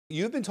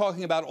you've been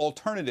talking about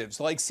alternatives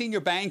like senior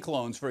bank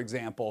loans, for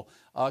example,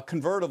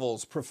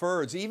 convertibles,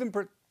 preferreds, even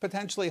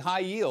potentially high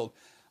yield.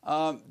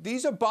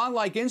 These are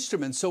bond-like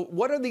instruments. So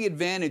what are the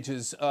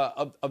advantages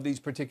of these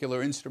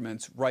particular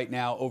instruments right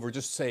now over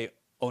just, say,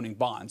 owning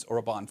bonds or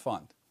a bond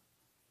fund?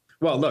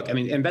 Well, look, I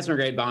mean, investment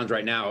grade bonds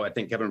right now, I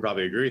think Kevin would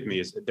probably agree with me,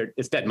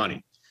 it's dead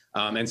money.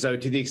 And so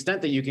to the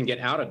extent that you can get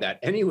out of that,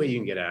 any way you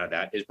can get out of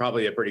that is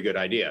probably a pretty good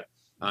idea.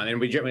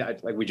 And we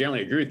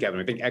generally agree with Kevin.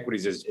 I think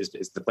equities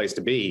is the place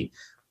to be.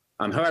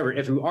 However,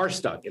 if we are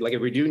stuck, like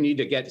if we do need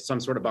to get some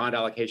sort of bond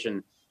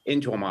allocation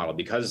into a model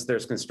because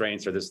there's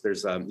constraints or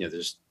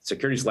there's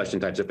security selection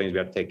types of things we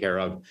have to take care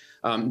of,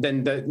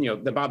 then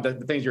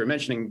the things you were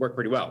mentioning work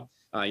pretty well.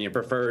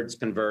 Preferreds,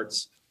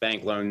 converts,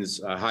 bank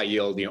loans, high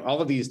yield, all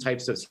of these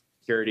types of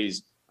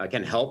securities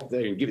can help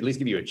at least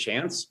give you a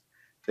chance.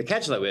 The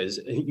catch, though, is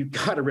you've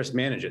got to risk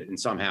manage it in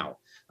somehow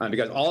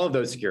because all of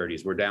those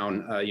securities were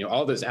down,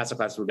 all of those asset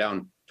classes were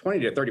down 20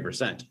 to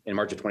 30% in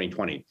March of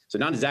 2020. So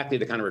not exactly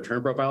the kind of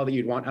return profile that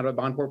you'd want out of a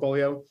bond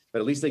portfolio, but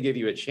at least they give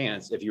you a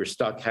chance if you're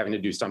stuck having to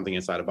do something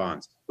inside of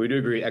bonds. We do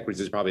agree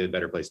equities is probably the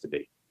better place to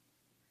be.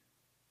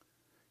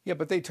 Yeah,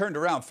 but they turned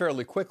around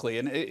fairly quickly.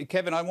 And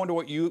Kevin, I wonder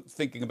what you're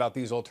thinking about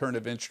these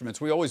alternative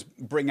instruments. We always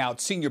bring out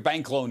senior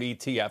bank loan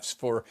ETFs,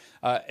 for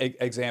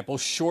example,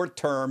 short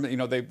term.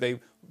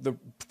 The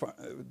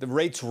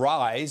rates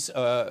rise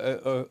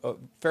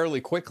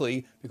fairly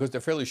quickly because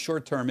they're fairly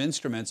short term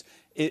instruments.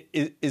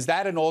 Is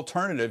that an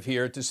alternative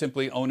here to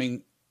simply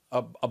owning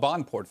a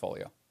bond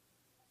portfolio?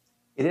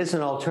 It is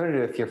an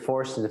alternative if you're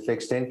forced into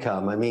fixed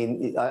income. I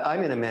mean,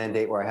 I'm in a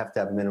mandate where I have to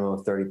have a minimum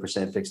of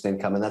 30% fixed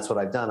income, and that's what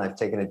I've done. I've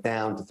taken it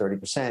down to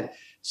 30%,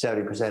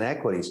 70%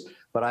 equities.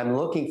 But I'm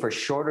looking for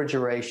shorter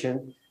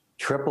duration,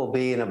 triple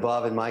B and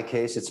above in my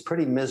case. It's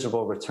pretty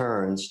miserable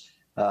returns.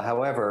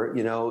 However,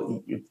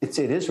 it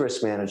is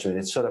risk management.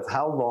 It's sort of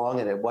how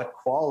long and at what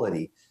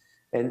quality.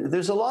 And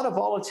there's a lot of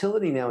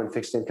volatility now in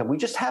fixed income. We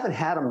just haven't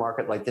had a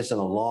market like this in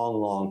a long,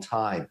 long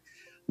time.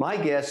 My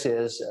guess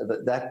is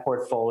that that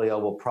portfolio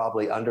will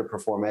probably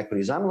underperform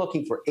equities. I'm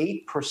looking for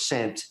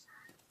 8%,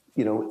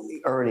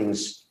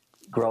 earnings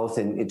growth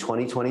in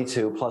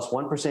 2022, plus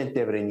 1%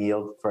 dividend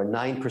yield for a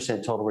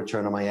 9% total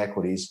return on my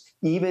equities,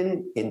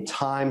 even in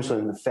times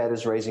when the Fed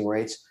is raising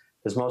rates,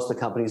 because most of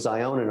the companies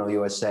I own in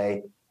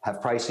OUSA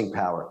have pricing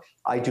power.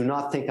 I do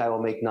not think I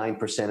will make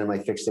 9% in my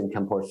fixed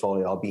income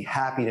portfolio. I'll be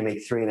happy to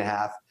make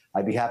 3.5%.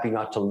 I'd be happy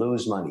not to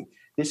lose money.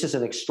 This is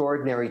an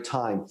extraordinary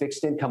time.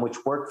 Fixed income, which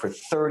worked for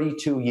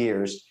 32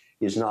 years,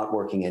 is not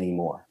working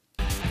anymore.